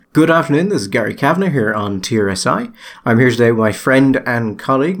Good afternoon, this is Gary Kavanagh here on TRSI. I'm here today with my friend and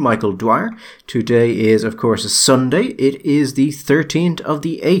colleague Michael Dwyer. Today is, of course, a Sunday. It is the 13th of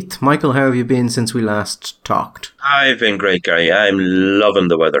the 8th. Michael, how have you been since we last talked? I've been great, Gary. I'm loving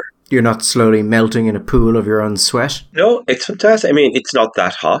the weather. You're not slowly melting in a pool of your own sweat? No, it's fantastic. I mean, it's not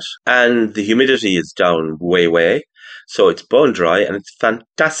that hot, and the humidity is down way. So it's bone dry and it's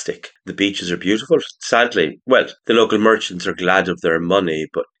fantastic. The beaches are beautiful. Sadly, well, the local merchants are glad of their money,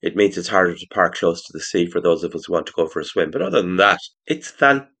 but it means it's harder to park close to the sea for those of us who want to go for a swim. But other than that, it's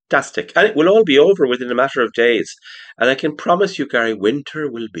fantastic. And it will all be over within a matter of days. And I can promise you, Gary, winter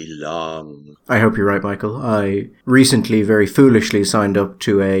will be long. I hope you're right, Michael. I recently very foolishly signed up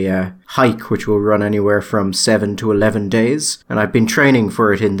to a hike which will run anywhere from 7 to 11 days. And I've been training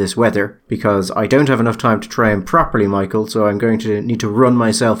for it in this weather because I don't have enough time to train properly, Michael. So I'm going to need to run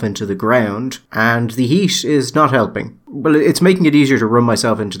myself into the ground. And the heat is not helping. Well, it's making it easier to run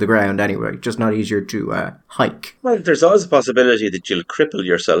myself into the ground anyway, just not easier to hike. Well, there's always a possibility that you'll cripple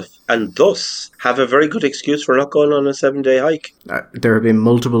yourself and thus have a very good excuse for not going on a 7-day hike. There have been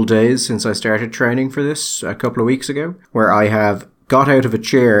multiple days since I started training for this a couple of weeks ago where I have got out of a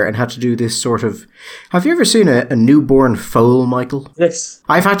chair and had to do this sort of... Have you ever seen a newborn foal, Michael? Yes.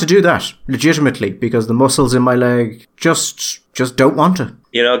 I've had to do that, legitimately, because the muscles in my leg just don't want to.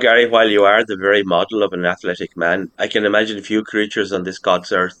 You know, Gary, while you are the very model of an athletic man, I can imagine few creatures on this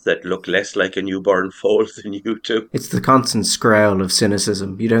God's earth that look less like a newborn foal than you do. It's the constant scrawl of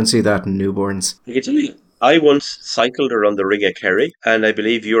cynicism. You don't see that in newborns. I can tell you, I once cycled around the Ring of Kerry, and I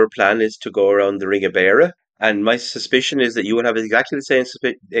believe your plan is to go around the Ring of Beara. And my suspicion is that you will have exactly the same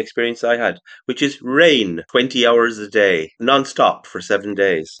experience I had, which is rain 20 hours a day, non-stop for 7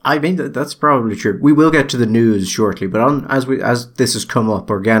 days. I mean, that's probably true. We will get to the news shortly, but as this has come up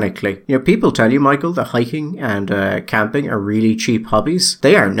organically, people tell you, Michael, that hiking and camping are really cheap hobbies.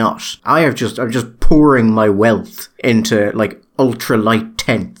 They are not. I'm just pouring my wealth into ultralight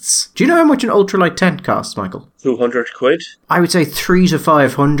tents. Do you know how much an ultralight tent costs, Michael? 200 quid? I would say 300 to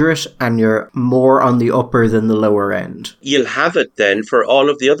 500, and you're more on the upper than the lower end. You'll have it then for all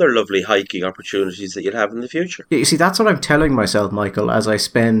of the other lovely hiking opportunities that you'll have in the future. You see, that's what I'm telling myself, Michael, as I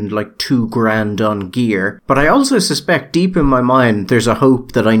spend like $2,000 on gear. But I also suspect deep in my mind there's a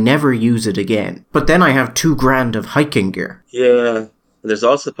hope that I never use it again. But then I have $2,000 of hiking gear. Yeah. And there's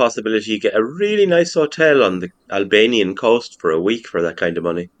also the possibility you get a really nice hotel on the Albanian coast for a week for that kind of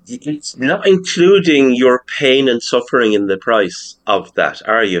money. It's not including your pain and suffering in the price of that,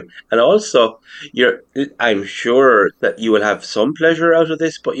 are you? And also, I'm sure that you will have some pleasure out of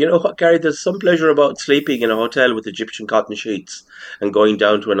this, but you know what, Gary? There's some pleasure about sleeping in a hotel with Egyptian cotton sheets and going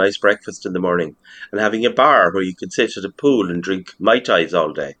down to a nice breakfast in the morning and having a bar where you can sit at a pool and drink Mai Tais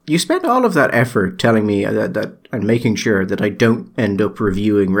all day. You spent all of that effort telling me that and making sure that I don't end up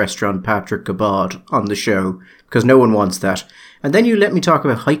reviewing Restaurant Patrick Kabad on the show, because no one wants that. And then you let me talk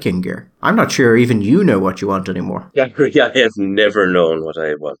about hiking gear. I'm not sure even you know what you want anymore. Yeah, I have never known what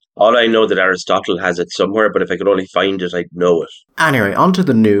I want. All I know that Aristotle has it somewhere, but if I could only find it, I'd know it. Anyway, on to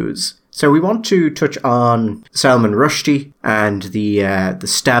the news. So we want to touch on Salman Rushdie and the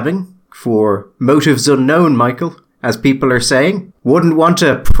stabbing for motives unknown, Michael, as people are saying. Wouldn't want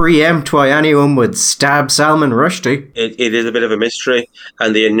to preempt why anyone would stab Salman Rushdie. It is a bit of a mystery,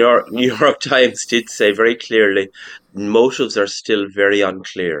 and the New York Times did say very clearly motives are still very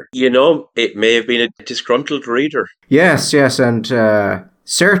unclear. It may have been a disgruntled reader. Yes, and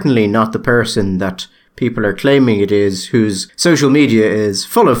certainly not the person that people are claiming it is, whose social media is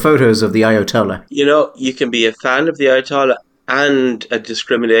full of photos of the Ayatollah. You can be a fan of the Ayatollah and a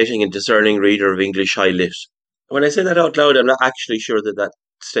discriminating and discerning reader of English high lit. When I say that out loud, I'm not actually sure that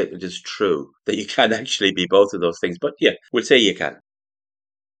statement is true, that you can actually be both of those things. But yeah, we'll say you can.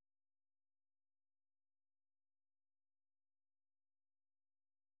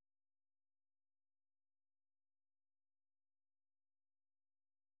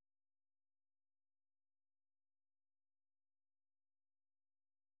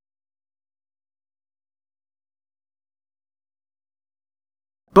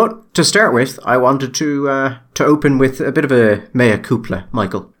 But to start with, I wanted to open with a bit of a mea culpa,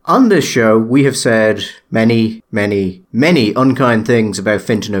 Michael. On this show, we have said many unkind things about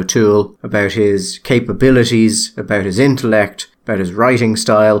Fintan O'Toole, about his capabilities, about his intellect, about his writing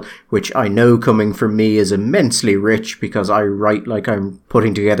style, which I know coming from me is immensely rich because I write like I'm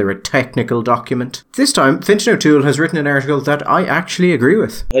putting together a technical document. This time, Fintan O'Toole has written an article that I actually agree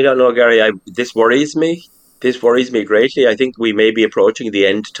with. I don't know, Gary. This worries me. This worries me greatly. I think we may be approaching the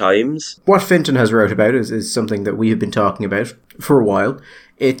end times. What Fintan has wrote about is something that we have been talking about for a while.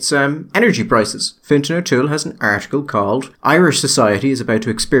 It's energy prices. Fintan O'Toole has an article called Irish Society is About to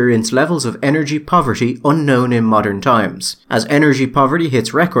Experience Levels of Energy Poverty Unknown in Modern Times. As energy poverty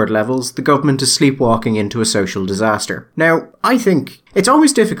hits record levels, the government is sleepwalking into a social disaster. Now, I think it's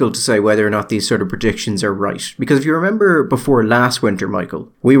always difficult to say whether or not these sort of predictions are right, because if you remember before last winter,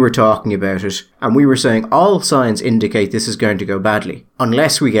 Michael, we were talking about it, and we were saying all signs indicate this is going to go badly,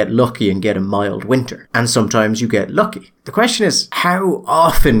 unless we get lucky and get a mild winter. And sometimes you get lucky. The question is, how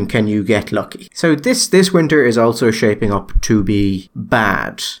often can you get lucky? So this winter is also shaping up to be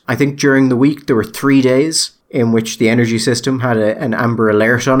bad. I think during the week there were 3 days in which the energy system had an amber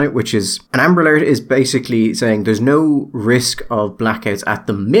alert on it, which is, an amber alert is basically saying there's no risk of blackouts at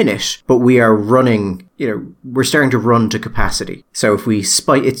the minute, but we are running, we're starting to run to capacity. So if we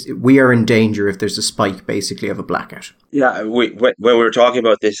spike, we are in danger if there's a spike, basically, of a blackout. Yeah, when we were talking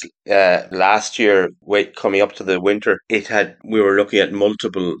about this last year, coming up to the winter, we were looking at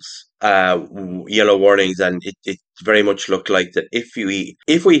multiples yellow warnings, and it very much looked like that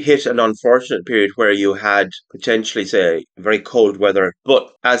if we hit an unfortunate period where you had potentially, say, very cold weather,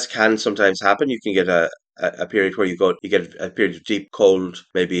 but as can sometimes happen, you can get a period where you get a period of deep cold,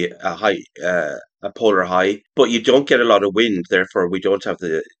 maybe a polar high, but you don't get a lot of wind. Therefore, we don't have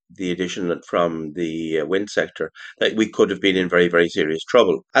the addition from the wind sector, that we could have been in very, very serious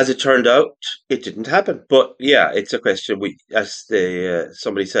trouble. As it turned out, it didn't happen. But yeah, it's a question. As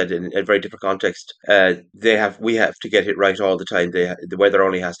somebody said in a very different context, we have to get it right all the time. The weather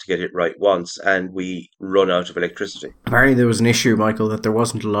only has to get it right once, and we run out of electricity. Apparently, there was an issue, Michael, that there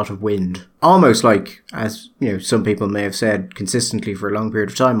wasn't a lot of wind. Almost like, as some people may have said consistently for a long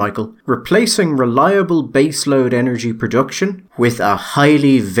period of time, Michael, replacing reliable baseload energy production with a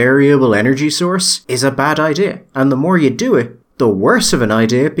highly variable energy source is a bad idea. And the more you do it, the worse of an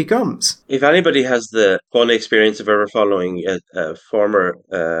idea it becomes. If anybody has the fun experience of ever following a former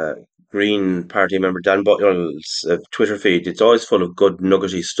Green Party member Dan Boyle's Twitter feed, it's always full of good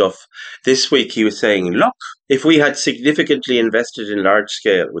nuggety stuff. This week he was saying, look, if we had significantly invested in large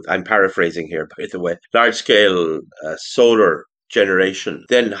scale, I'm paraphrasing here by the way, large scale solar generation,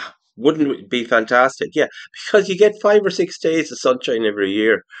 then wouldn't it be fantastic? Yeah, because you get 5 or 6 days of sunshine every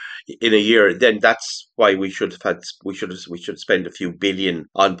year. In a year, then that's why we should spend a few billion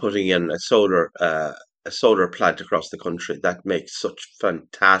on putting in a solar plant across the country. That makes such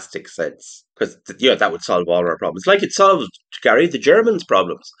fantastic sense, because that would solve all our problems, like it solved, Gary, the Germans'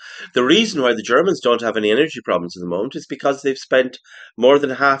 problems. The reason why the Germans don't have any energy problems at the moment is because they've spent more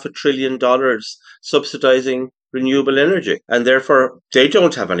than $500 billion subsidizing renewable energy, and therefore they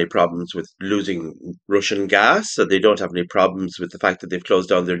don't have any problems with losing Russian gas, so they don't have any problems with the fact that they've closed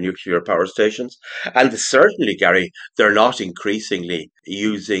down their nuclear power stations, and certainly, Gary, they're not increasingly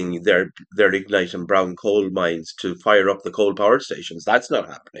using their lignite and brown coal mines to fire up the coal power stations. That's not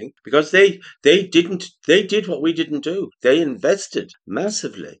happening because they did what we didn't do. They invested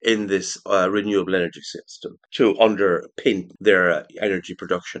massively in this renewable energy system to underpin their energy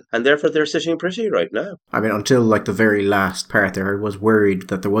production, and therefore they're sitting pretty right now. I mean, until like the very last part there, I was worried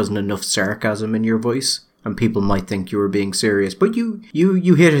that there wasn't enough sarcasm in your voice and people might think you were being serious, but you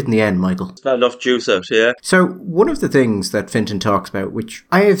hit it in the end, Michael. It's not enough juice out, yeah. So one of the things that Fintan talks about, which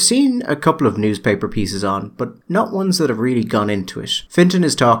I have seen a couple of newspaper pieces on, but not ones that have really gone into it. Fintan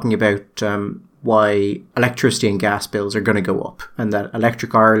is talking about why electricity and gas bills are going to go up, and that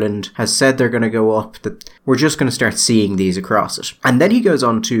Electric Ireland has said they're going to go up, that we're just going to start seeing these across it. And then he goes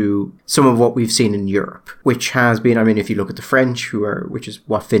on to some of what we've seen in Europe, which has been, I mean, if you look at the French, which is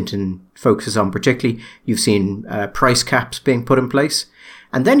what Fintan focuses on particularly, you've seen price caps being put in place.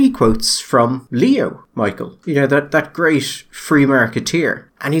 And then he quotes from Leo, Michael, that great free marketeer.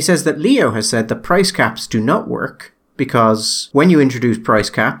 And he says that Leo has said that price caps do not work, because when you introduce price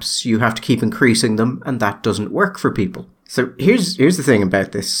caps, you have to keep increasing them, and that doesn't work for people. So here's the thing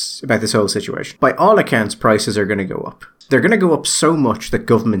about this whole situation. By all accounts, prices are going to go up. They're going to go up so much that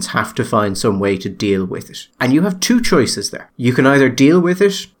governments have to find some way to deal with it. And you have two choices there. You can either deal with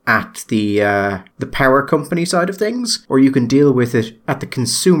it at the power company side of things, or you can deal with it at the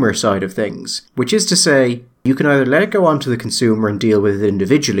consumer side of things, which is to say, you can either let it go on to the consumer and deal with it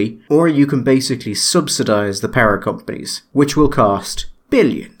individually, or you can basically subsidize the power companies, which will cost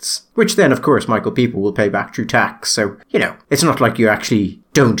billions. Which then, of course, Michael, people will pay back through tax. So, it's not like you actually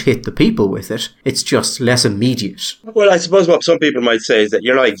don't hit the people with it. It's just less immediate. Well, I suppose what some people might say is that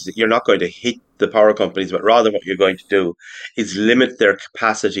you're not going to hit the power companies, but rather what you're going to do is limit their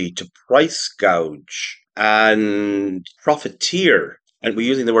capacity to price gouge and profiteer. And we're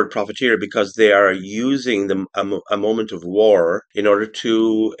using the word profiteer because they are using a moment of war in order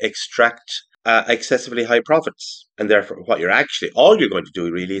to extract excessively high profits. And therefore, all you're going to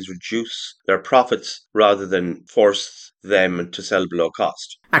do really is reduce their profits rather than force them to sell below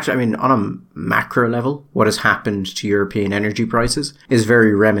cost. Actually, I mean, on a macro level, what has happened to European energy prices is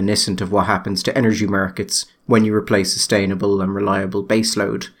very reminiscent of what happens to energy markets when you replace sustainable and reliable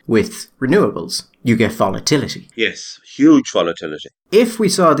baseload with renewables. You get volatility. Yes, huge volatility. If we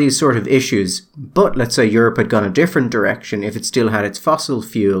saw these sort of issues, but let's say Europe had gone a different direction, if it still had its fossil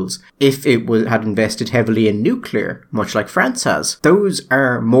fuels, if it had invested heavily in nuclear, much like France has, those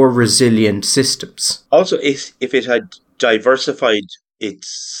are more resilient systems. Also, if it had diversified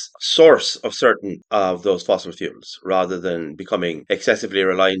its source of certain of those fossil fuels, rather than becoming excessively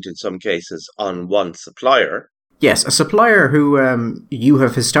reliant in some cases on one supplier. Yes, a supplier who you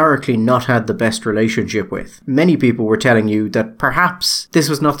have historically not had the best relationship with. Many people were telling you that perhaps this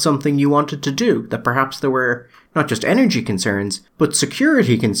was not something you wanted to do, that perhaps there were not just energy concerns, but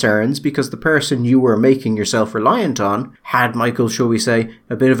security concerns because the person you were making yourself reliant on had, Michael, shall we say,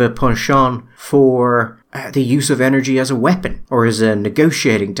 a bit of a penchant for the use of energy as a weapon or as a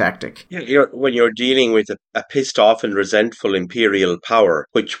negotiating tactic. Yeah, when you're dealing with a pissed off and resentful imperial power,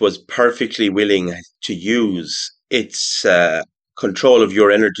 which was perfectly willing to use its control of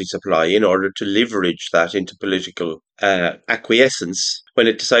your energy supply in order to leverage that into political acquiescence when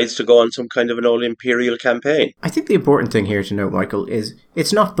it decides to go on some kind of an old imperial campaign. I think the important thing here to note, Michael, is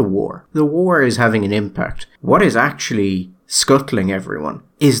it's not the war. The war is having an impact. What is actually scuttling everyone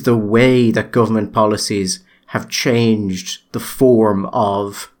is the way that government policies have changed the form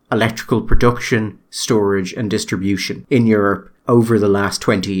of electrical production, storage and distribution in Europe over the last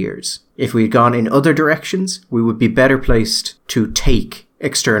 20 years. If we'd gone in other directions, we would be better placed to take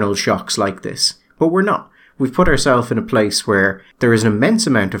external shocks like this. But we're not. We've put ourselves in a place where there is an immense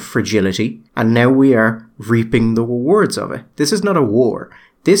amount of fragility, and now we are reaping the rewards of it. This is not a war.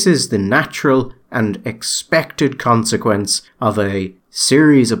 This is the natural and expected consequence of a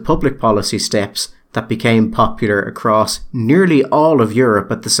series of public policy steps that became popular across nearly all of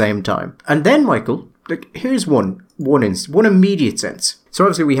Europe at the same time. And then, Michael, here's one immediate sense. So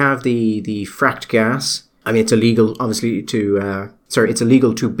obviously we have the fracked gas. I mean, it's illegal, obviously, it's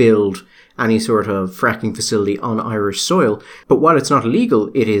illegal to build any sort of fracking facility on Irish soil. But while it's not illegal,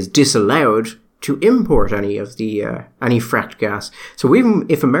 it is disallowed to import any of the any fracked gas. So even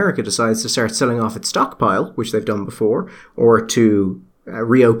if America decides to start selling off its stockpile, which they've done before, or to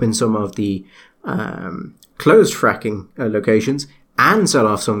reopen some of the closed fracking locations and sell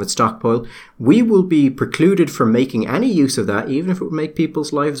off some of its stockpile, we will be precluded from making any use of that, even if it would make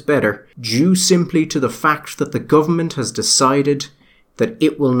people's lives better, due simply to the fact that the government has decided that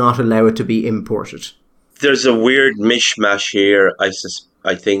it will not allow it to be imported. There's a weird mishmash here,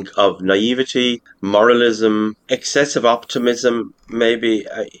 I think, of naivety, moralism, excessive optimism, maybe.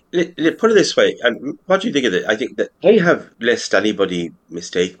 Put it this way, what do you think of it? I think that I have, lest anybody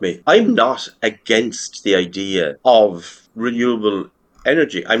mistake me, I'm not against the idea of renewable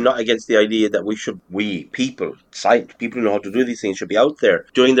energy. I'm not against the idea that people who know how to do these things should be out there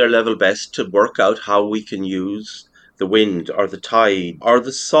doing their level best to work out how we can use the wind or the tide or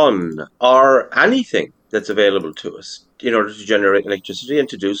the sun or anything that's available to us in order to generate electricity, and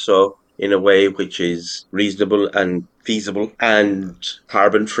to do so in a way which is reasonable and feasible and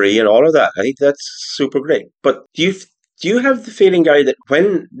carbon free and all of that. I think that's super great. But do you have the feeling, Gary, that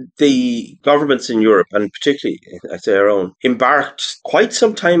when the governments in Europe, and particularly, I'd say our own, embarked quite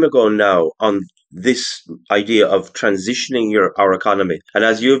some time ago now on this idea of transitioning our economy, and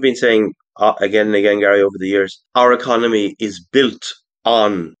as you've been saying again and again, Gary, over the years, our economy is built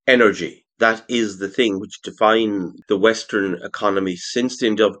on energy. That is the thing which defined the Western economy since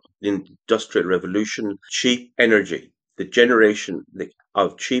the Industrial Revolution. Cheap energy, the generation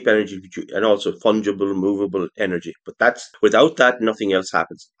of cheap energy, and also fungible, movable energy. But without that, nothing else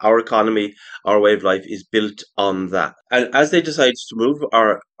happens. Our economy, our way of life is built on that. And as they decided to move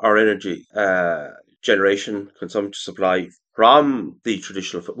our energy generation, consumption, supply from the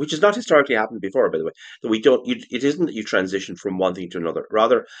traditional, which has not historically happened before, by the way, that it isn't that you transition from one thing to another.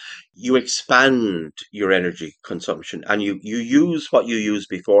 Rather, you expand your energy consumption and you use what you used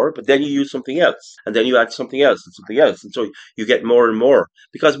before, but then you use something else, and then you add something else and something else. And so you get more and more,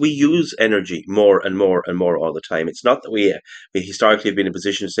 because we use energy more and more and more all the time. It's not that we historically have been in a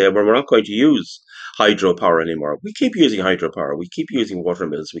position to say, well, we're not going to use hydropower anymore. We keep using hydropower, we keep using water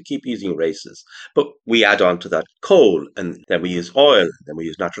mills, we keep using races, but we add on to that coal, and then we use oil, then we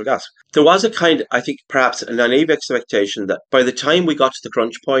use natural gas. There was a kind, I think, perhaps a naive expectation that by the time we got to the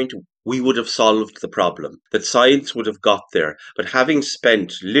crunch point, we would have solved the problem, that science would have got there. But having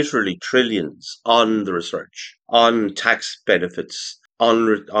spent literally trillions on the research, on tax benefits,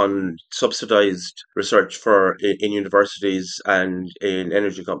 on subsidized research in universities and in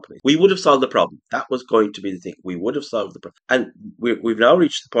energy companies, we would have solved the problem. That was going to be the thing. We would have solved the problem. And we've now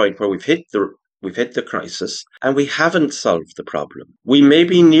reached the point where we've hit the crisis, and we haven't solved the problem. We may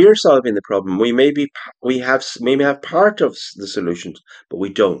be near solving the problem. We may have part of the solution, but we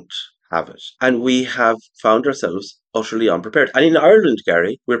don't have it. And we have found ourselves utterly unprepared. And in Ireland,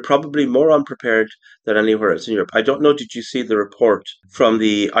 Gary, we're probably more unprepared than anywhere else in Europe. I don't know, did you see the report from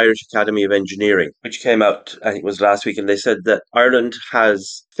the Irish Academy of Engineering, which came out, I think it was last week, and they said that Ireland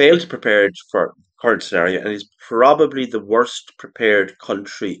has failed to prepare for current scenario and is probably the worst prepared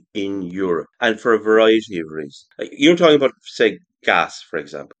country in Europe, and for a variety of reasons. You're talking about, say, gas, for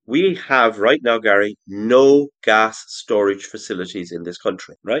example. We have right now, Gary, no gas storage facilities in this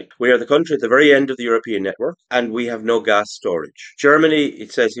country, right? We are the country at the very end of the European network, and we have no gas storage. Germany,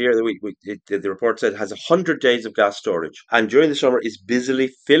 it says here, the report said, has 100 days of gas storage, and during the summer is busily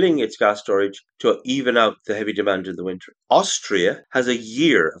filling its gas storage to even out the heavy demand in the winter. Austria has a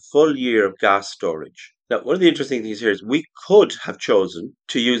full year of gas storage. Now, one of the interesting things here is we could have chosen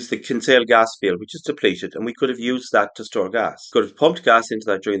to use the Kinsale gas field, which is depleted, and we could have used that to store gas. Could have pumped gas into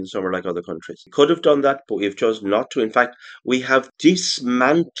that during the summer like other countries. Could have done that, but we have chosen not to. In fact, we have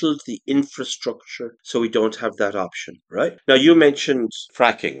dismantled the infrastructure, so we don't have that option, right? Now, you mentioned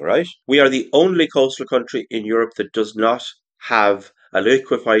fracking, right? We are the only coastal country in Europe that does not have a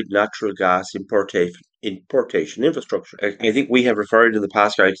liquefied natural gas importation infrastructure. I think we have referred in the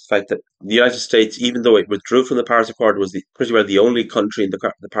past, Gary, to the fact that the United States, even though it withdrew from the Paris Accord, was pretty well the only country in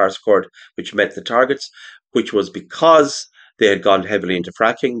the Paris Accord which met the targets, which was because they had gone heavily into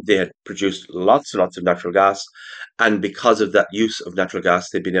fracking. They had produced lots and lots of natural gas. And because of that use of natural gas,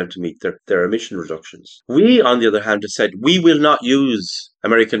 they've been able to meet their emission reductions. We, on the other hand, have said we will not use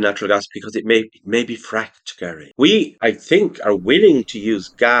American natural gas because it may be fracked, Gary. We, I think, are willing to use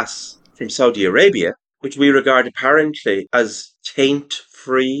gas from Saudi Arabia, which we regard apparently as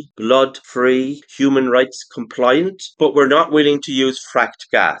taint-free, blood-free, human rights compliant, but we're not willing to use fracked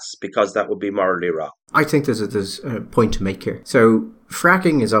gas because that would be morally wrong. I think there's a point to make here. So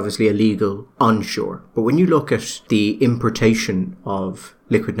fracking is obviously illegal onshore, but when you look at the importation of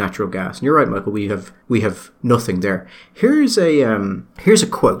liquid natural gas, and you're right, Michael, we have nothing there. Here's a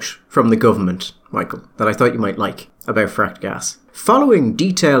quote from the government, Michael, that I thought you might like about fracked gas. Following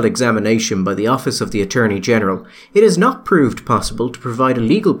detailed examination by the Office of the Attorney General, it has not proved possible to provide a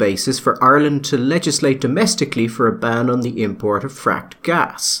legal basis for Ireland to legislate domestically for a ban on the import of fracked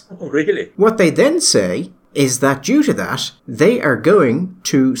gas. Oh, really? What they then say is that due to that, they are going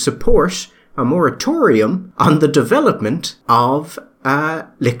to support a moratorium on the development of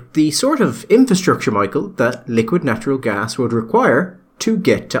the sort of infrastructure, Michael, that liquid natural gas would require to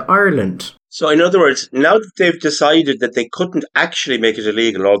get to Ireland. So in other words, now that they've decided that they couldn't actually make it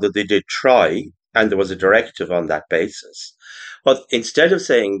illegal, although they did try, and there was a directive on that basis, but instead of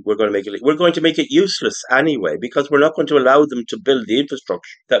saying we're going to make it useless anyway, because we're not going to allow them to build the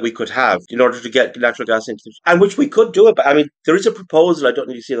infrastructure that we could have in order to get natural gas into the, and which we could do it. But I mean, there is a proposal. I don't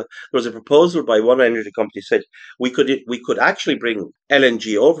know if you see that. There was a proposal by one energy company said we could actually bring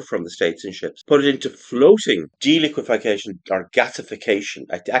LNG over from the States in ships, put it into floating deliquefaction or gasification.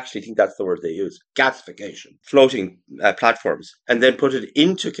 I actually think that's the word they use, gasification, floating platforms, and then put it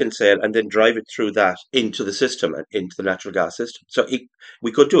into Kinsale and then drive it through that into the system and into the natural gas system. So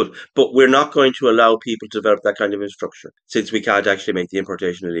we could do it, but we're not going to allow people to develop that kind of infrastructure since we can't actually make the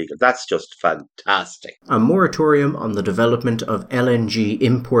importation illegal. That's just fantastic. A moratorium on the development of LNG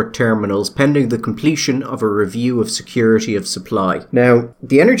import terminals pending the completion of a review of security of supply. Now,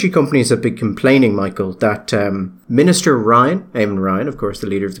 the energy companies have been complaining, Michael, that Minister Ryan, Eamon Ryan, of course, the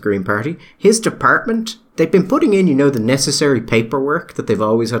leader of the Green Party, his department, they've been putting in, the necessary paperwork that they've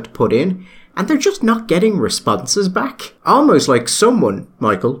always had to put in, and they're just not getting responses back. Almost like someone,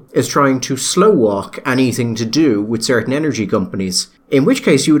 Michael, is trying to slow walk anything to do with certain energy companies. In which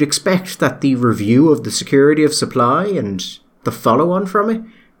case you would expect that the review of the security of supply and the follow-on from it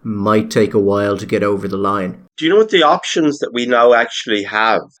might take a while to get over the line. Do you know what the options that we now actually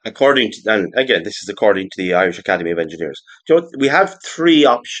have, according to, and again, this is according to the Irish Academy of Engineers, do you know what, we have three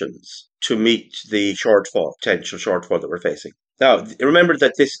options to meet the potential shortfall that we're facing. Now, remember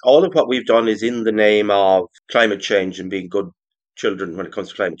that all of what we've done is in the name of climate change and being good children when it comes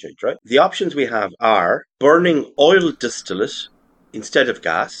to climate change, right? The options we have are burning oil distillate instead of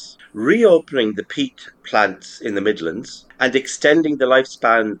gas, reopening the peat plants in the Midlands, and extending the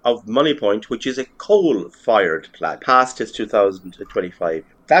lifespan of Moneypoint, which is a coal-fired plant, past its 2025.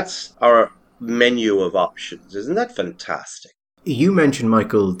 That's our menu of options. Isn't that fantastic? You mentioned,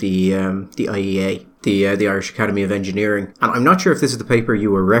 Michael, the IEA. the Irish Academy of Engineering. And I'm not sure if this is the paper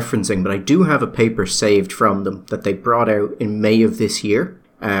you were referencing, but I do have a paper saved from them that they brought out in May of this year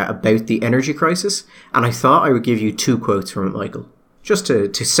about the energy crisis. And I thought I would give you 2 quotes from it, Michael, just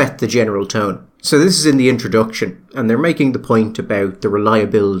to set the general tone. So this is in the introduction, and they're making the point about the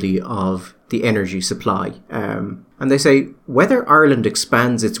reliability of the energy supply. And they say, whether Ireland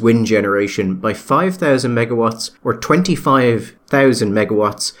expands its wind generation by 5,000 megawatts or 25,000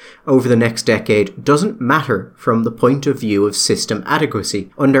 megawatts over the next decade doesn't matter from the point of view of system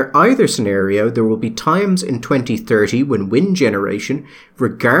adequacy. Under either scenario, there will be times in 2030 when wind generation,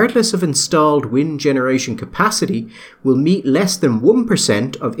 regardless of installed wind generation capacity, will meet less than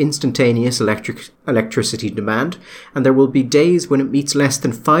 1% of instantaneous electricity demand, and there will be days when it meets less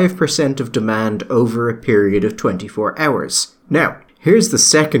than 5% of demand over a period of 24 hours. Now, here's the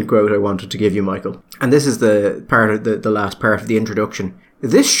second quote I wanted to give you, Michael. And this is the last part of the introduction.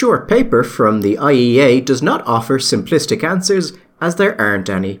 This short paper from the IEA does not offer simplistic answers, as there aren't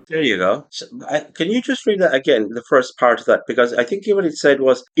any. There you go. So, can you just read that again, the first part of that? Because I think what it said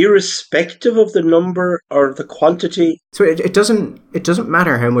was, irrespective of the number or the quantity. So it doesn't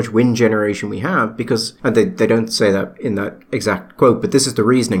matter how much wind generation we have, because they don't say that in that exact quote, but this is the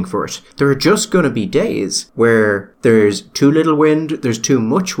reasoning for it. There are just going to be days where there's too little wind, there's too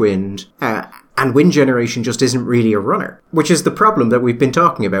much wind, and wind generation just isn't really a runner, which is the problem that we've been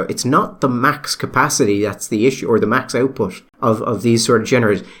talking about. It's not the max capacity that's the issue, or the max output of these sort of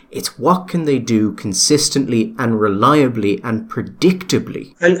generators. It's what can they do consistently and reliably and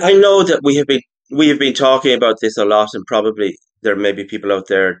predictably. And I know that we have been talking about this a lot, and probably there may be people out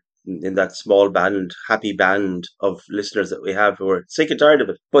there in that small band, happy band of listeners that we have who are sick and tired of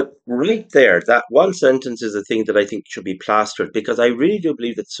it. But right there, that one sentence is a thing that I think should be plastered, because I really do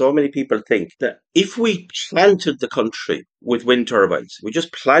believe that so many people think that if we planted the country with wind turbines, we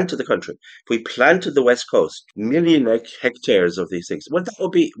just planted the country, if we planted the West Coast, million hectares of these things, well,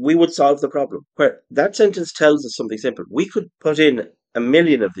 we would solve the problem. Where that sentence tells us something simple. We could put in 1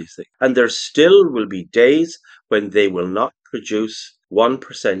 million of these things, and there still will be days when they will not produce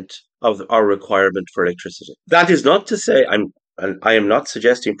 1% of our requirement for electricity. That is not to say, I am not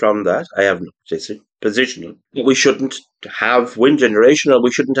suggesting from that, I have no position, that we shouldn't have wind generation or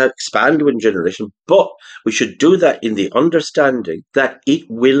we shouldn't expand wind generation, but we should do that in the understanding that it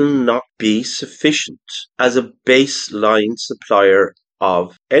will not be sufficient as a baseline supplier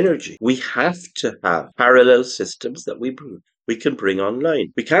of energy. We have to have parallel systems that we can bring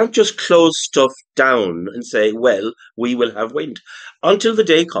online. We can't just close stuff down and say, well, we will have wind. Until the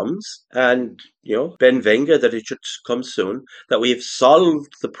day comes, and, Ben Venga, that it should come soon, that we have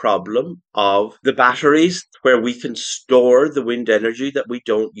solved the problem of the batteries where we can store the wind energy that we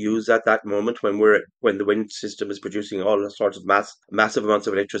don't use at that moment when the wind system is producing all sorts of massive amounts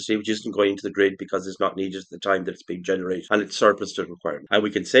of electricity, which isn't going into the grid because it's not needed at the time that it's being generated, and it's surplus to requirement. And we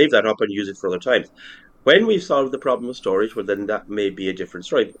can save that up and use it for other times. When we've solved the problem of storage, well, then that may be a different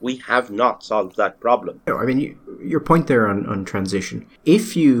story. But we have not solved that problem. No, I mean, your point there on transition.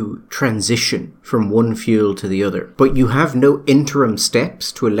 If you transition from one fuel to the other, but you have no interim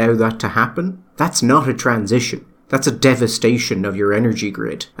steps to allow that to happen, that's not a transition. That's a devastation of your energy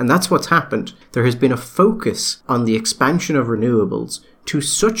grid. And that's what's happened. There has been a focus on the expansion of renewables to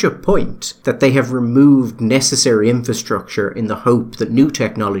such a point that they have removed necessary infrastructure in the hope that new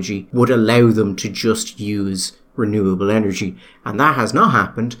technology would allow them to just use renewable energy. And that has not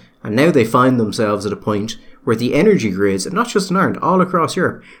happened. And now they find themselves at a point where the energy grids, and not just in Ireland, all across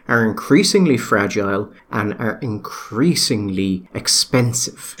Europe, are increasingly fragile and are increasingly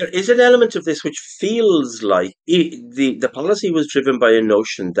expensive. There is an element of this which feels like the policy was driven by a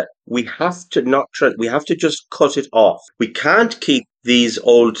notion that we have to just cut it off. We can't keep these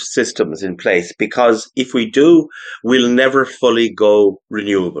old systems in place, because if we do, we'll never fully go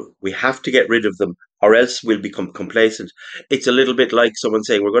renewable. We have to get rid of them, or else we'll become complacent. It's a little bit like someone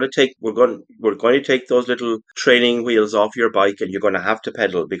saying, we're going to take those little training wheels off your bike, and you're going to have to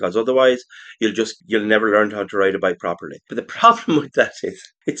pedal, because otherwise you'll never learn how to ride a bike properly. But the problem with that is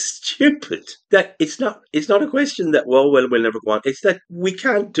it's stupid. That it's not a question that we'll never go on. It's that we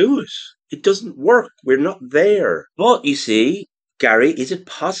can't do it. It doesn't work. We're not there. But you see, Gary, is it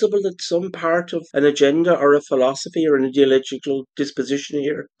possible that some part of an agenda or a philosophy or an ideological disposition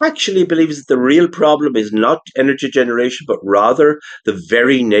here actually believes that the real problem is not energy generation, but rather the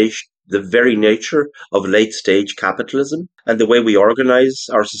very nature of late-stage capitalism and the way we organise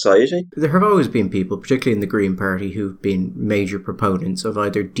our society? There have always been people, particularly in the Green Party, who've been major proponents of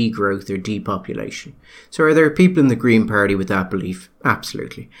either degrowth or depopulation. So are there people in the Green Party with that belief?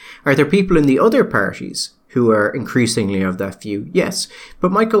 Absolutely. Are there people in the other parties who are increasingly of that view, yes.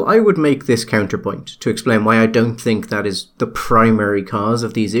 But Michael, I would make this counterpoint to explain why I don't think that is the primary cause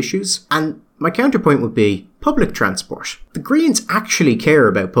of these issues. And my counterpoint would be public transport. The Greens actually care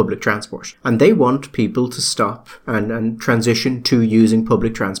about public transport, and they want people to stop and transition to using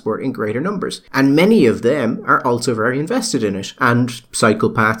public transport in greater numbers. And many of them are also very invested in it, and cycle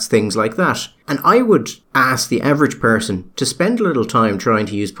paths, things like that. And I would ask the average person to spend a little time trying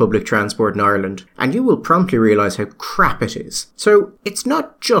to use public transport in Ireland, and you will promptly realise how crap it is. So it's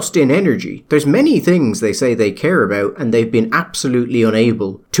not just in energy. There's many things they say they care about, and they've been absolutely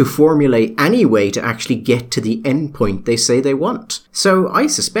unable to formulate any way to actually get to the end point they say they want. So I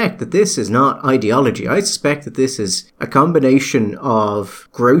suspect that this is not ideology. I suspect that this is a combination of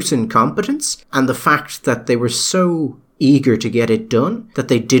gross incompetence and the fact that they were so eager to get it done that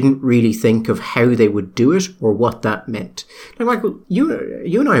they didn't really think of how they would do it or what that meant. Now, Michael,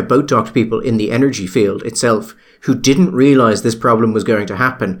 you and I have both talked to people in the energy field itself who didn't realise this problem was going to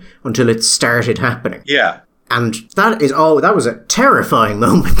happen until it started happening. Yeah. And that was a terrifying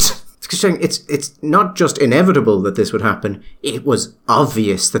moment. It's not just inevitable that this would happen, it was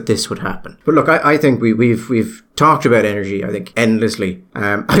obvious that this would happen. But look, I think we've talked about energy, I think, endlessly.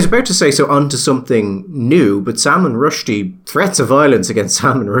 I was about to say on to something new, but Salman Rushdie, threats of violence against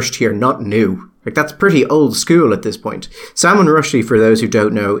Salman Rushdie are not new. Like, that's pretty old school at this point. Salman Rushdie, for those who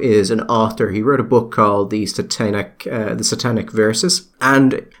don't know, is an author. He wrote a book called The Satanic Verses.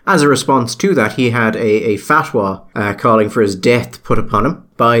 And as a response to that, he had a fatwa calling for his death put upon him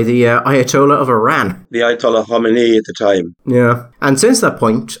by the Ayatollah of Iran. The Ayatollah Khomeini at the time. Yeah. And since that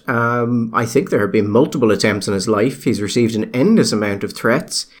point, I think there have been multiple attempts in his life. He's received an endless amount of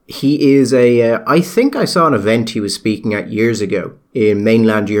threats. He is I think I saw an event he was speaking at years ago in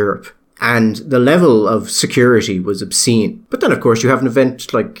mainland Europe. And the level of security was obscene. But then, of course, you have an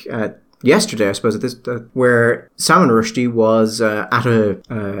event like yesterday, I suppose, where Salman Rushdie was at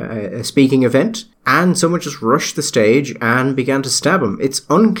a speaking event, and someone just rushed the stage and began to stab him. It's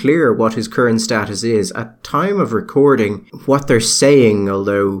unclear what his current status is. At time of recording, what they're saying,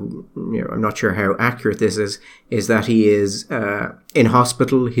 although I'm not sure how accurate this is that he is in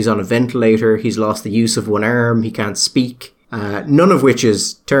hospital, he's on a ventilator, he's lost the use of one arm, he can't speak. None of which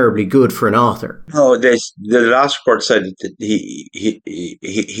is terribly good for an author. No, the last report said that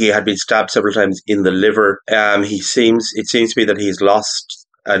he had been stabbed several times in the liver. It seems to be that he's lost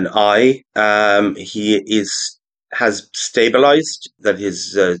an eye. He has stabilized, that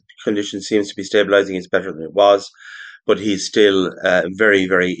his condition seems to be stabilizing. It's better than it was, but he's still very,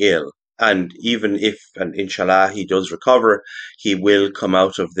 very ill. And even if, and inshallah, he does recover, he will come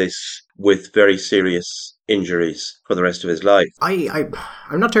out of this with very serious injuries for the rest of his life. I'm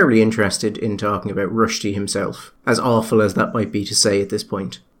not terribly interested in talking about Rushdie himself, as awful as that might be to say at this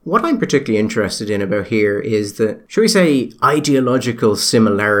point. What I'm particularly interested in about here is the, shall we say, ideological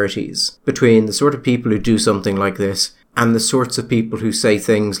similarities between the sort of people who do something like this and the sorts of people who say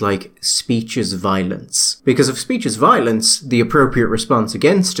things like speech is violence. Because if speech is violence, the appropriate response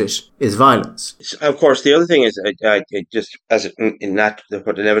against it is violence. Of course, the other thing is, just as in that,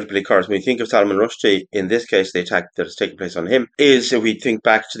 what inevitably occurs when we think of Salman Rushdie, in this case, the attack that has taken place on him, is if we think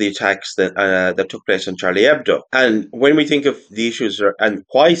back to the attacks that took place on Charlie Hebdo. And when we think of the issues and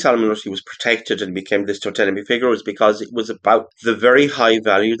why Salman Rushdie was protected and became this totem figure, was because it was about the very high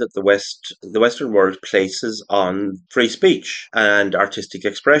value that the Western world places on free speech and artistic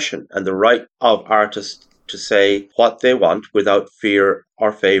expression and the right of artists to say what they want without fear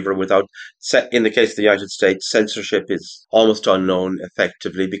or favour, without, in the case of the United States, censorship is almost unknown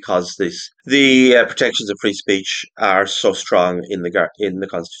effectively because the protections of free speech are so strong in the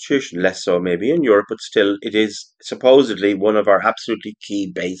Constitution, less so maybe in Europe, but still it is supposedly one of our absolutely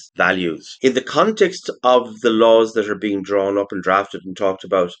key base values. In the context of the laws that are being drawn up and drafted and talked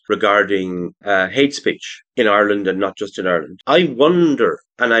about regarding hate speech in Ireland and not just in Ireland, I wonder,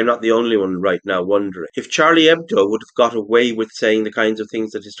 and I'm not the only one right now wondering, if Charlie Hebdo would have got away with saying the kinds of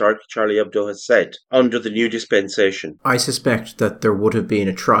things that historically Charlie Hebdo has said under the new dispensation. I suspect that there would have been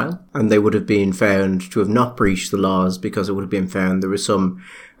a trial and they would have been found to have not breached the laws because it would have been found there was some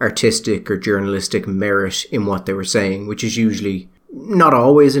artistic or journalistic merit in what they were saying, which is usually not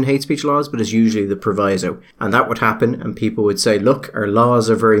always in hate speech laws, but is usually the proviso. And that would happen, and people would say, look, our laws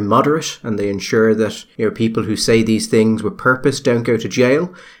are very moderate, and they ensure that people who say these things with purpose don't go to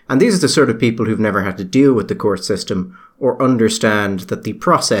jail. And these are the sort of people who've never had to deal with the court system or understand that the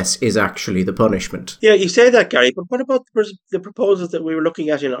process is actually the punishment. Yeah, you say that, Gary, but what about the proposals that we were looking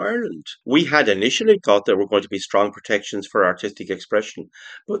at in Ireland? We had initially thought there were going to be strong protections for artistic expression,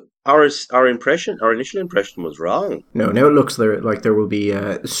 but our initial impression was wrong. No, now it looks like there will be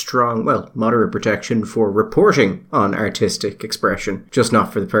strong, moderate protection for reporting on artistic expression, just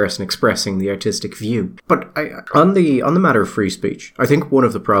not for the person expressing the artistic view. But on the matter of free speech, I think one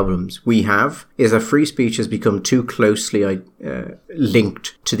of the problems we have is that free speech has become too closely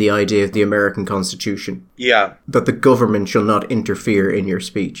linked to the idea of the American Constitution. Yeah. That the government shall not interfere in your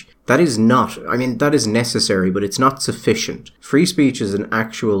speech. That is necessary, but it's not sufficient. Free speech is an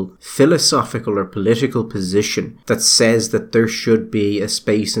actual philosophical or political position that says that there should be a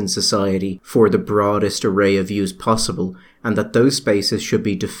space in society for the broadest array of views possible, and that those spaces should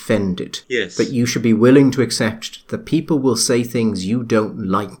be defended. Yes. That you should be willing to accept that people will say things you don't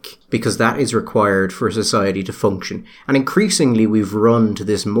like, because that is required for society to function. And increasingly we've run to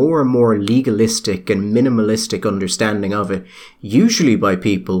this more and more legalistic and minimalistic understanding of it, usually by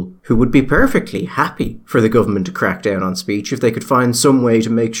people who would be perfectly happy for the government to crack down on speech if they could find some way to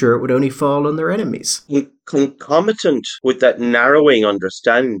make sure it would only fall on their enemies. Concomitant with that narrowing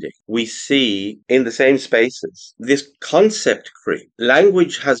understanding, we see in the same spaces this concept creep.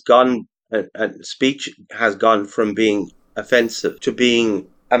 Language has gone, and speech has gone from being offensive to being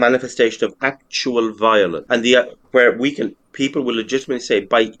a manifestation of actual violence, and where people will legitimately say,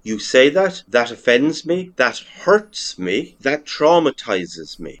 by you say that offends me, that hurts me, that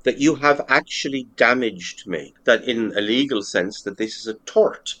traumatizes me, that you have actually damaged me, that in a legal sense that this is a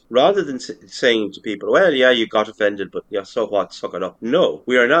tort, rather than saying to people, well, yeah, you got offended, but yeah, so what, suck it up. No,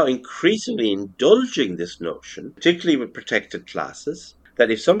 we are now increasingly indulging this notion, particularly with protected classes,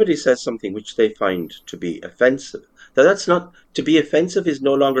 that if somebody says something which they find to be offensive, that's not, to be offensive is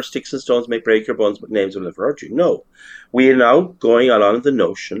no longer sticks and stones may break your bones, but names will never hurt you. No. We are now going along the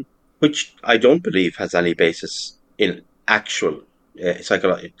notion, which I don't believe has any basis in actual in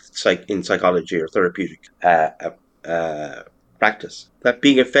psychology or therapeutic practice, that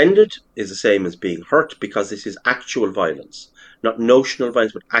being offended is the same as being hurt, because this is actual violence, not notional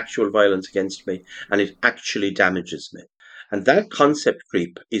violence, but actual violence against me, and it actually damages me. And that concept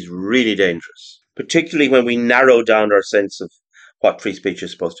creep is really dangerous, particularly when we narrow down our sense of what free speech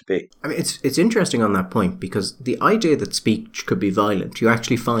is supposed to be. I mean, it's interesting on that point, because the idea that speech could be violent, you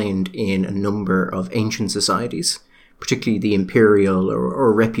actually find in a number of ancient societies, particularly the imperial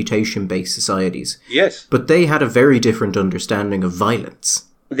or reputation-based societies. Yes. But they had a very different understanding of violence.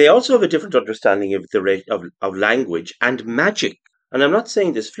 They also have a different understanding of the rate of language and magic. And I'm not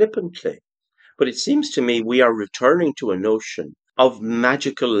saying this flippantly, but it seems to me we are returning to a notion of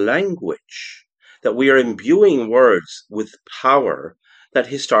magical language, that we are imbuing words with power that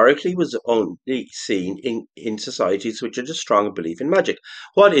historically was only seen in societies which had a strong belief in magic.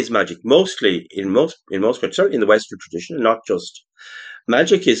 What is magic? Mostly, in most countries, certainly in the Western tradition, and not just,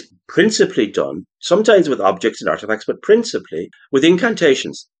 magic is principally done, sometimes with objects and artifacts, but principally with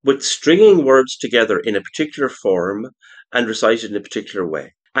incantations, with stringing words together in a particular form and recited in a particular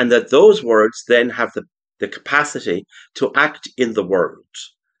way. And that those words then have the capacity to act in the world,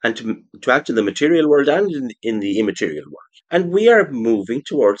 and to act in the material world and in the immaterial world. And we are moving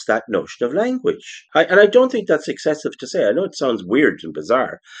towards that notion of language. And I don't think that's excessive to say. I know it sounds weird and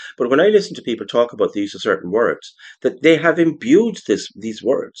bizarre, but when I listen to people talk about the use of certain words, that they have imbued these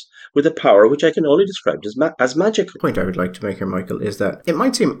words with a power which I can only describe as magical. The point I would like to make here, Michael, is that it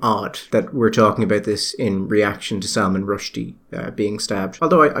might seem odd that we're talking about this in reaction to Salman Rushdie being stabbed,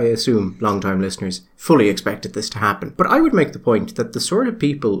 although I assume long-time listeners fully expected this to happen. But I would make the point that the sort of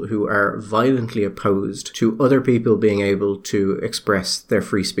people who are violently opposed to other people being able to express their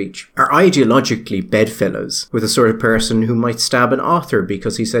free speech are ideologically bedfellows with the sort of person who might stab an author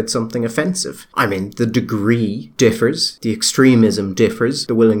because he said something offensive. I mean, the degree differs, the extremism differs,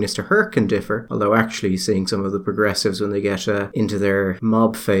 the willingness to hurt can differ, although actually seeing some of the progressives when they get into their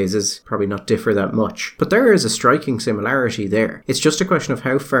mob phases probably not differ that much. But there is a striking similarity there. It's just a question of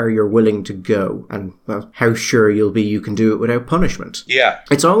how far you're willing to go and, well, how sure you'll be you can do it without punishment. Yeah.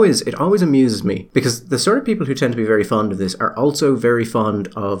 It always amuses me, because the sort of people who tend to be very fond of this are also very fond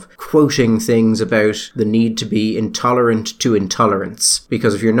of quoting things about the need to be intolerant to intolerance,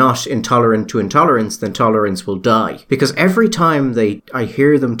 because if you're not intolerant to intolerance, then tolerance will die. Because every time I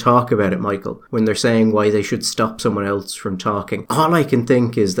hear them talk about it, Michael, when they're saying why they should stop someone else from talking, all I can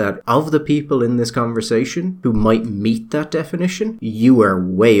think is that of the people in this conversation who might meet that definition, definition, you are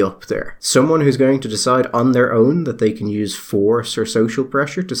way up there. Someone who's going to decide on their own that they can use force or social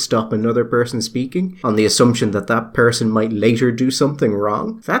pressure to stop another person speaking on the assumption that that person might later do something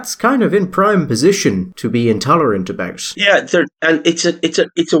wrong, that's kind of in prime position to be intolerant about. Yeah, and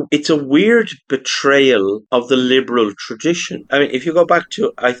it's a weird betrayal of the liberal tradition. I mean, if you go back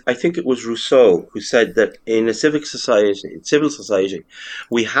to, I think it was Rousseau who said that in a civil society,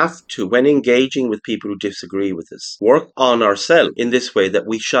 we have to, when engaging with people who disagree with us, work on ourselves in this way, that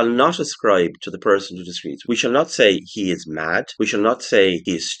we shall not ascribe to the person who disagrees. We shall not say he is mad. We shall not say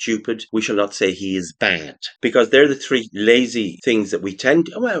he is stupid. We shall not say he is bad, because they're the three lazy things that we tend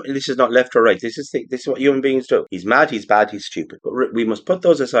to, well, this is not left or right. This is what human beings do. He's mad, he's bad, he's stupid. But we must put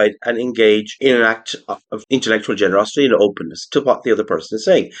those aside and engage in an act of intellectual generosity and openness to what the other person is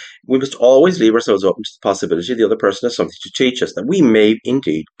saying. We must always leave ourselves open to the possibility the other person has something to teach us, that we may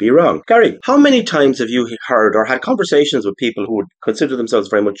indeed be wrong. Gary, how many times have you heard or had conversations with people who would consider themselves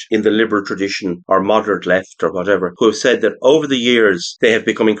very much in the liberal tradition or moderate left or whatever, who have said that over the years they have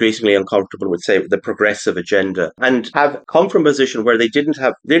become increasingly uncomfortable with, say, the progressive agenda, and have come from a position where they didn't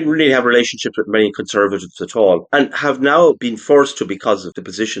really have relationships with many conservatives at all, and have now been forced to, because of the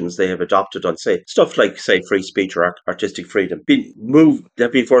positions they have adopted on, say, stuff like, say, free speech or artistic freedom,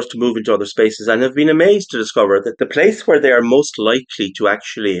 they've been forced to move into other spaces, and have been amazed to discover that the place where they are most likely to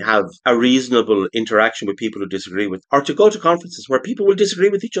actually have a reasonable interaction with people who disagree with, or to go to conferences where people will disagree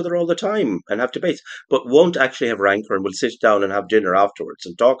with each other all the time and have debates, but won't actually have rancor and will sit down and have dinner afterwards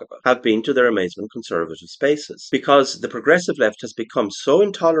and talk about, have been, to their amazement, conservative spaces. Because the progressive left has become so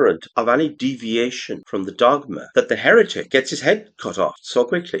intolerant of any deviation from the dogma that the heretic gets his head cut off so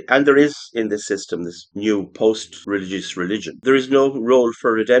quickly. And there is, in this system, this new post-religious religion, there is no role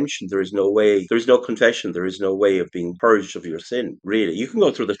for redemption. There is no confession. There is no way of being purged of your sin, really. You can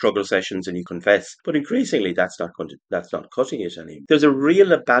go through the struggle sessions and you confess, but increasingly that's not cutting it anymore. There's a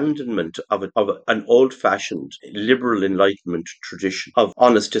real abandonment of an old-fashioned liberal Enlightenment tradition of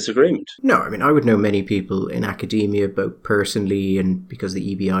honest disagreement. No, I mean, I would know many people in academia, both personally and because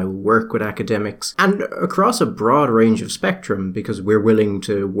the EBI will work with academics, and across a broad range of spectrum, because we're willing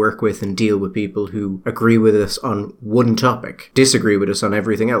to work with and deal with people who agree with us on one topic, disagree with us on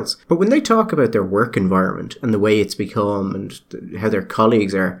everything else. But when they talk about their work environment and the way it's become and how their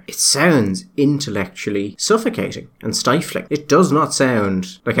colleagues are, it sounds intellectually suffocating and stifling. It does not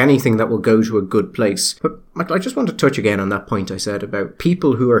sound like anything that will go to a good place. But Michael, I just want to touch again on that point I said about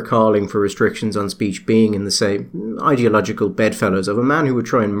people who are calling for restrictions on speech being in the same ideological bedfellows of a man who would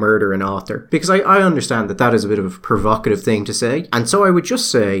try and murder an author. Because I understand that is a bit of a provocative thing to say. And so I would just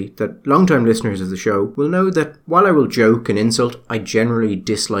say that long-time listeners of the show will know that while I will joke and insult, I generally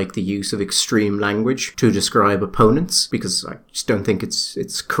dislike the use of extreme language to describe opponents, because I just don't think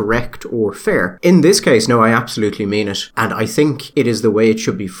it's correct or fair. In this case, no, I absolutely mean it. And I think it is the way it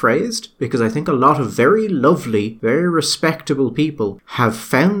should be phrased, because I think a lot of very lovely, very respectable people have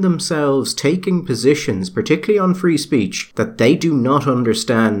found themselves taking positions, particularly on free speech, that they do not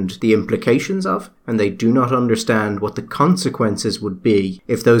understand the implications of, and they do not understand what the consequences would be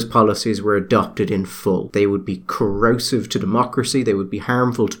if those policies were adopted in full. They would be corrosive to democracy, they would be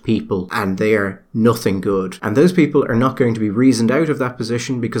harmful to people, and they are nothing good. And those people are not going to be reasoned out of that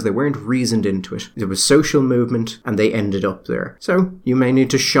position because they weren't reasoned into it. There was social movement, and they ended up there. So you may need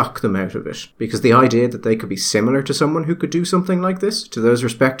to shock them out of it, because the idea that they could be similar to someone who could do something like this to those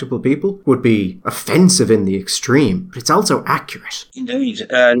respectable people would be offensive in the extreme, but it's also accurate. Indeed,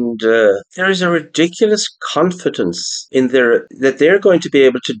 and there is a ridiculous confidence in that they're going to be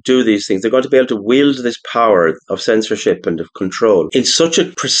able to do these things. They're going to be able to wield this power of censorship and of control in such a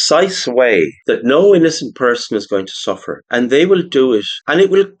precise way that no innocent person is going to suffer, and they will do it, and it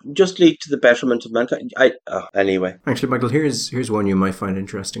will just lead to the betterment of mankind. Anyway. Actually, Michael, here's one you might find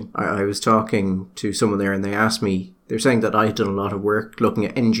interesting. I was talking to someone there, and they asked me, they're saying that I had done a lot of work looking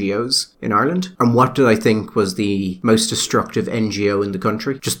at NGOs in Ireland. And what did I think was the most destructive NGO in the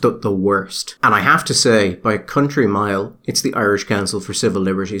country? Just the worst. And I have to say, by a country mile, it's the Irish Council for Civil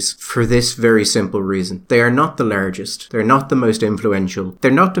Liberties. For this very simple reason. They are not the largest. They're not the most influential.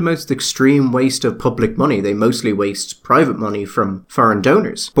 They're not the most extreme waste of public money. They mostly waste private money from foreign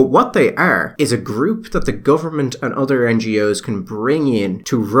donors. But what they are is a group that the government and other NGOs can bring in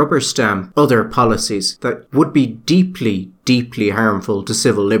to rubber stamp other policies that would be deeply harmful to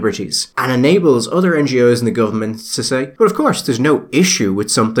civil liberties, and enables other NGOs and the government to say, well, of course, there's no issue with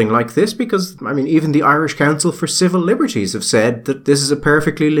something like this, because, I mean, even the Irish Council for Civil Liberties have said that this is a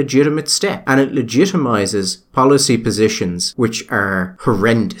perfectly legitimate step, and it legitimizes policy positions which are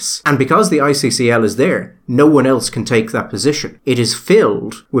horrendous. And because the ICCL is there, no one else can take that position. It is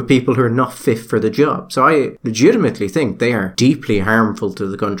filled with people who are not fit for the job. So I legitimately think they are deeply harmful to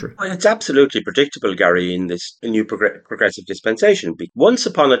the country. Well, it's absolutely predictable, Gary, in this new progressive dispensation. Once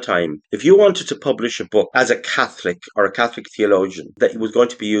upon a time, if you wanted to publish a book as a Catholic or a Catholic theologian that was going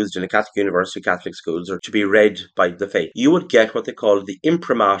to be used in a Catholic university, Catholic schools, or to be read by the faith, you would get what they call the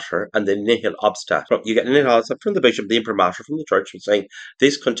imprimatur and the nihil obstat. You get the nihil obstat from the bishop, the imprimatur from the church, saying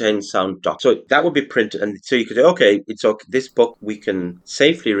this contains sound doctrine. So that would be printed, and so you could say, okay, it's okay. This book, we can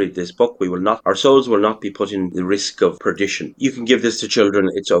safely read this book. We will not, our souls will not be put in the risk of perdition. You can give this to children.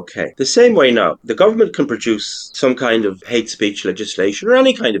 It's okay. The same way now, the government can produce some kind of hate speech legislation or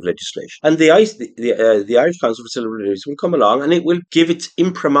any kind of legislation, and the Irish Council for Civil Liberties will come along and it will give its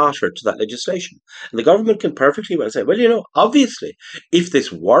imprimatur to that legislation. And the government can perfectly well say, well, obviously, if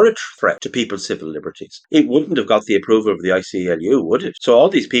this were a threat to people's civil liberties, it wouldn't have got the approval of the ICLU, would it? So all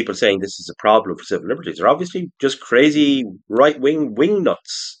these people saying this is a problem for civil liberties are obviously just crazy right-wing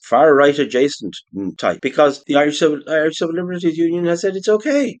wingnuts, far-right adjacent type, because the Irish Civil Liberties Union has said it's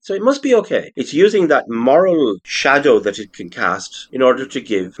okay. So it must be okay. It's using that moral shadow that it can cast in order to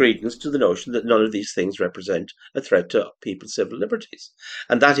give credence to the notion that none of these things represent a threat to people's civil liberties.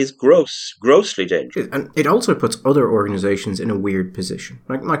 And that is grossly dangerous. And it also puts other organisations in a weird position.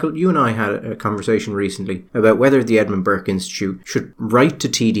 Like, Michael, you and I had a conversation recently about whether the Edmund Burke Institute should write to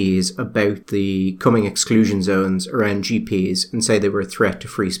TDs about the coming exclusion zones around GPs and say they were a threat to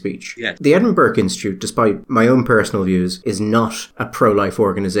free speech. Yeah. The Edmund Burke Institute, despite my own personal views, is not a pro-life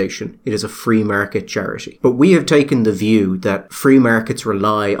organisation. It is a free market charity. But we have taken the view that free markets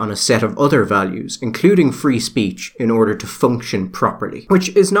rely on a set of other values, including free speech, in order to function properly, which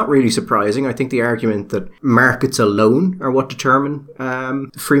is not really surprising. I think the argument that markets alone are what determine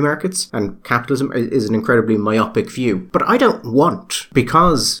free markets and capitalism is an incredibly myopic view. But I don't want,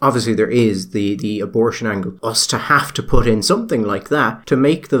 because obviously there is the abortion angle, us to have to put in something like that to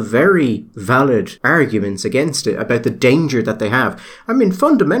make the very valid arguments against it about the danger that they have. I mean,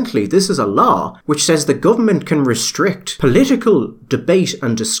 fundamentally, this is a law which says the government can restrict political debate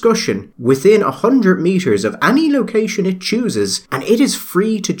and discussion within 100 metres of any location it chooses, and it is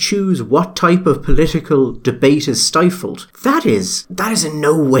free to choose what type of political debate is stifled. That is in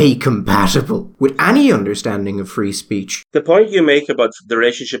no way compatible with any understanding of free speech. The point you make about the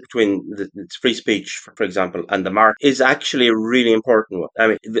relationship between the free speech, for example, and the market is actually a really important one. I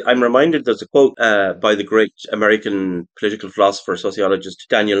mean, I'm reminded there's a quote by the great American political philosopher, sociologist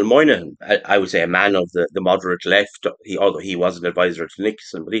Daniel Moynihan. I would say a man of the moderate left, although he was an advisor to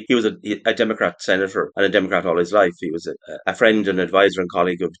Nixon, but he was a Democrat senator and a Democrat all his life. He was a friend and advisor and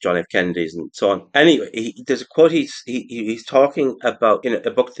colleague of John F. Kennedy's and so on. Anyway, there's a quote he's talking about in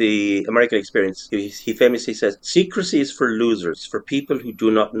a book, The American Experience. He famously says, "Secrecy is for losers, for people who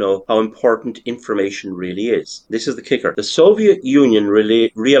do not know how important information really is." This is the kicker. The Soviet Union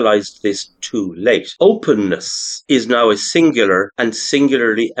realized this too late. Openness is now a singular and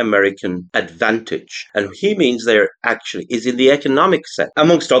singularly American advantage. And he means there actually is in the economic sense,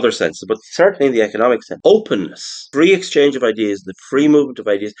 amongst other senses, but certainly in the economic sense. Openness, free exchange of ideas, the free movement of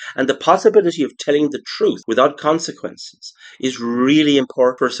ideas, and the possibility of telling the truth without consequences is really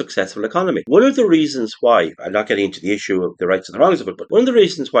important for a successful economy. One of the reasons why, I'm not getting into the issue of the rights and the wrongs of it, but one of the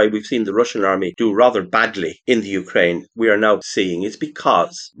reasons why we've seen the Russian army do rather badly in the Ukraine, we are now seeing, is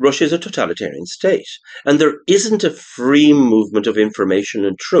because Russia is a totalitarian state. And there isn't a free movement of information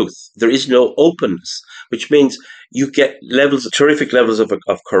and truth. There is no openness, which means you get terrific levels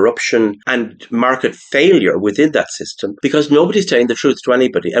of corruption and market failure within that system because nobody's telling the truth to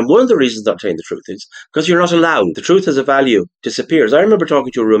anybody. And one of the reasons not telling the truth is because you're not allowed. The truth as a value disappears. I remember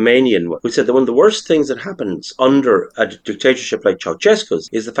talking to a Romanian who said that one of the worst things that happens under a dictatorship like Ceausescu's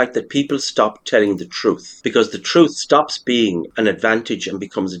is the fact that people stop telling the truth because the truth stops being an advantage and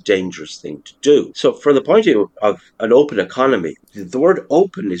becomes a dangerous thing to do. So from the point of view of an open economy, the word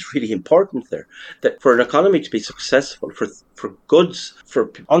open is really important there. That for an economy to be successful, for goods,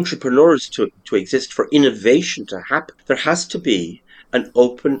 for entrepreneurs to exist, for innovation to happen, there has to be an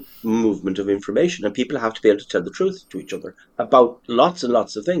open movement of information, and people have to be able to tell the truth to each other about lots and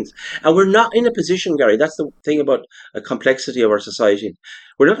lots of things. And we're not in a position, Gary, that's the thing about a complexity of our society.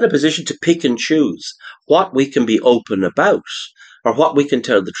 We're not in a position to pick and choose what we can be open about or what we can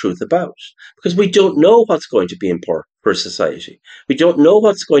tell the truth about, because we don't know what's going to be important for society. We don't know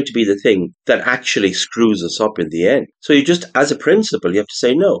what's going to be the thing that actually screws us up in the end. So you just, as a principle, you have to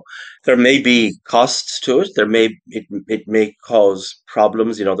say no. There may be costs to it. It may cause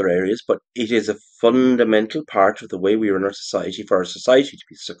problems in other areas, but it is a fundamental part of the way we run our society, for our society to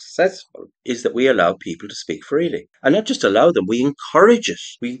be successful, is that we allow people to speak freely. And not just allow them, we encourage it.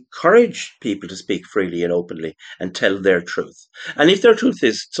 We encourage people to speak freely and openly and tell their truth. And if their truth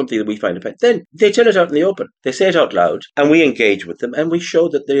is something that we find offensive, then they tell it out in the open. They say it out loud, and we engage with them, and we show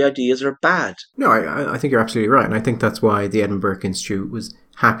that the ideas are bad. No, I think you're absolutely right. And I think that's why the Edinburgh Institute was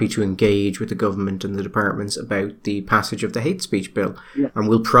happy to engage with the government and the departments about the passage of the hate speech bill. Yeah. And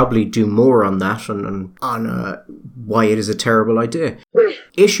we'll probably do more on that, on why it is a terrible idea.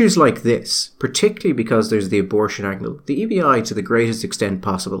 Issues like this, particularly because there's the abortion angle, the EBI, to the greatest extent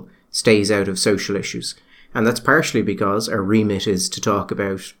possible, stays out of social issues. And that's partially because our remit is to talk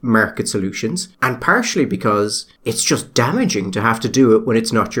about market solutions, and partially because it's just damaging to have to do it when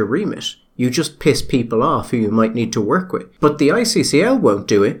it's not your remit. You just piss people off who you might need to work with. But the ICCL won't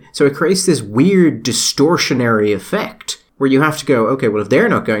do it, so it creates this weird distortionary effect where you have to go, okay, well, if they're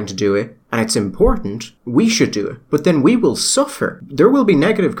not going to do it, and it's important, we should do it. But then we will suffer. There will be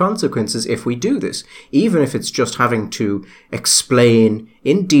negative consequences if we do this, even if it's just having to explain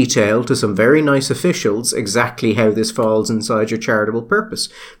in detail to some very nice officials exactly how this falls inside your charitable purpose.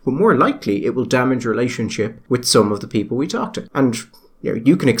 But more likely, it will damage relationship with some of the people we talk to. And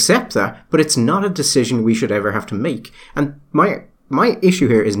you can accept that, but it's not a decision we should ever have to make. And my issue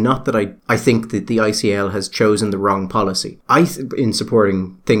here is not that I think that the ICL has chosen the wrong policy. In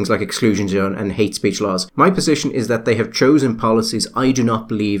supporting things like exclusion zone and hate speech laws, my position is that they have chosen policies I do not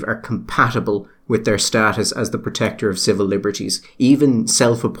believe are compatible with their status as the protector of civil liberties, even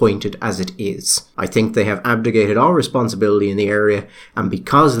self-appointed as it is. I think they have abdicated all responsibility in the area, and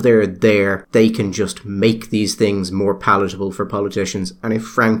because they're there, they can just make these things more palatable for politicians, and it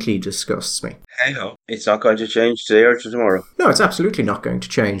frankly disgusts me. Hey-ho. It's not going to change today or tomorrow. No, it's absolutely not going to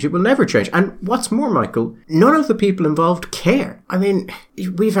change. It will never change. And what's more, Michael, none of the people involved care. I mean,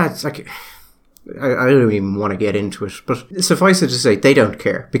 we've had, I don't even want to get into it, but suffice it to say, they don't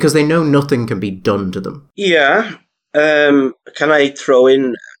care because they know nothing can be done to them. Yeah. Can I throw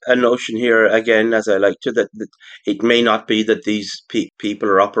in a notion here again, as I like to, that it may not be that these people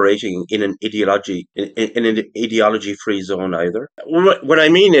are operating in an ideology free zone either. What I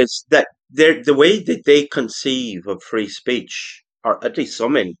mean is that the way that they conceive of free speech, or at least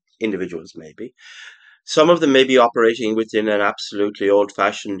some individuals maybe, some of them may be operating within an absolutely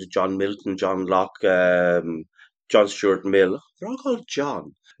old-fashioned John Milton, John Locke, John Stuart Mill. They're all called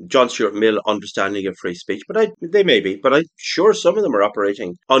John Stuart Mill understanding of free speech, but they may be. But I'm sure some of them are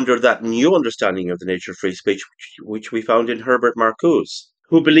operating under that new understanding of the nature of free speech, which we found in Herbert Marcuse,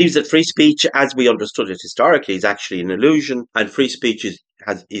 who believes that free speech, as we understood it historically, is actually an illusion, and free speech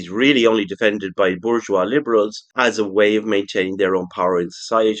is really only defended by bourgeois liberals as a way of maintaining their own power in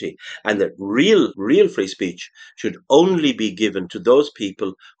society, and that real free speech should only be given to those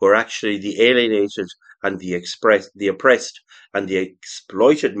people who are actually the alienated and the oppressed and the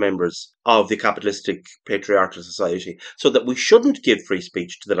exploited members of the capitalistic patriarchal society, so that we shouldn't give free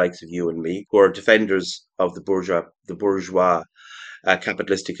speech to the likes of you and me, who are defenders of the bourgeois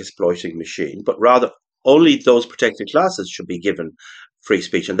capitalistic exploiting machine, but rather only those protected classes should be given free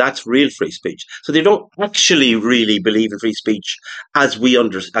speech, and that's real free speech. So they don't actually really believe in free speech as we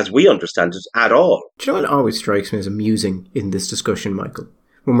understand it at all. Do you know what always strikes me as amusing in this discussion, Michael?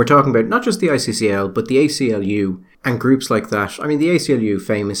 When we're talking about not just the ICCL, but the ACLU and groups like that. I mean, the ACLU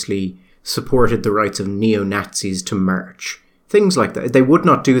famously supported the rights of neo-Nazis to march. Things like that. They would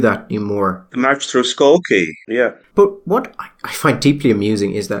not do that anymore. The march through Skokie, yeah. But what I find deeply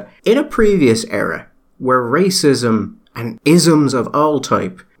amusing is that in a previous era, where racism and isms of all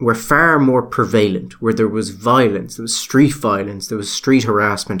type were far more prevalent, where there was violence, there was street violence, there was street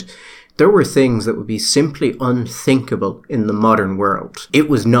harassment, there were things that would be simply unthinkable in the modern world. It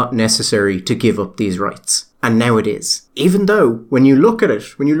was not necessary to give up these rights. And now it is. Even though, when you look at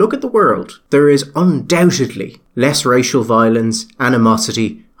it, when you look at the world, there is undoubtedly less racial violence,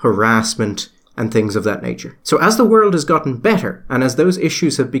 animosity, harassment, and things of that nature. So as the world has gotten better, and as those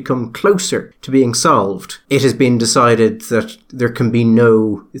issues have become closer to being solved, it has been decided that there can be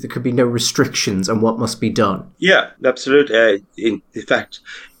no restrictions on what must be done. Yeah, absolutely. In fact,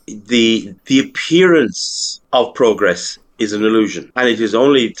 the appearance of progress is an illusion, and it is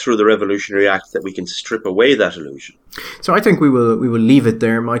only through the Revolutionary Act that we can strip away that illusion. So I think we will leave it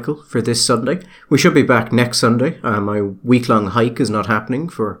there, Michael, for this Sunday. We should be back next Sunday. My week-long hike is not happening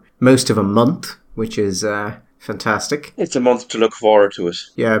for most of a month, which is fantastic. It's a month to look forward to it.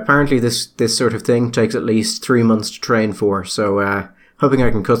 Yeah, apparently this sort of thing takes at least 3 months to train for, so hoping I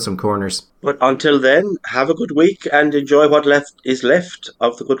can cut some corners. But until then, have a good week and enjoy what is left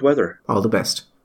of the good weather. All the best.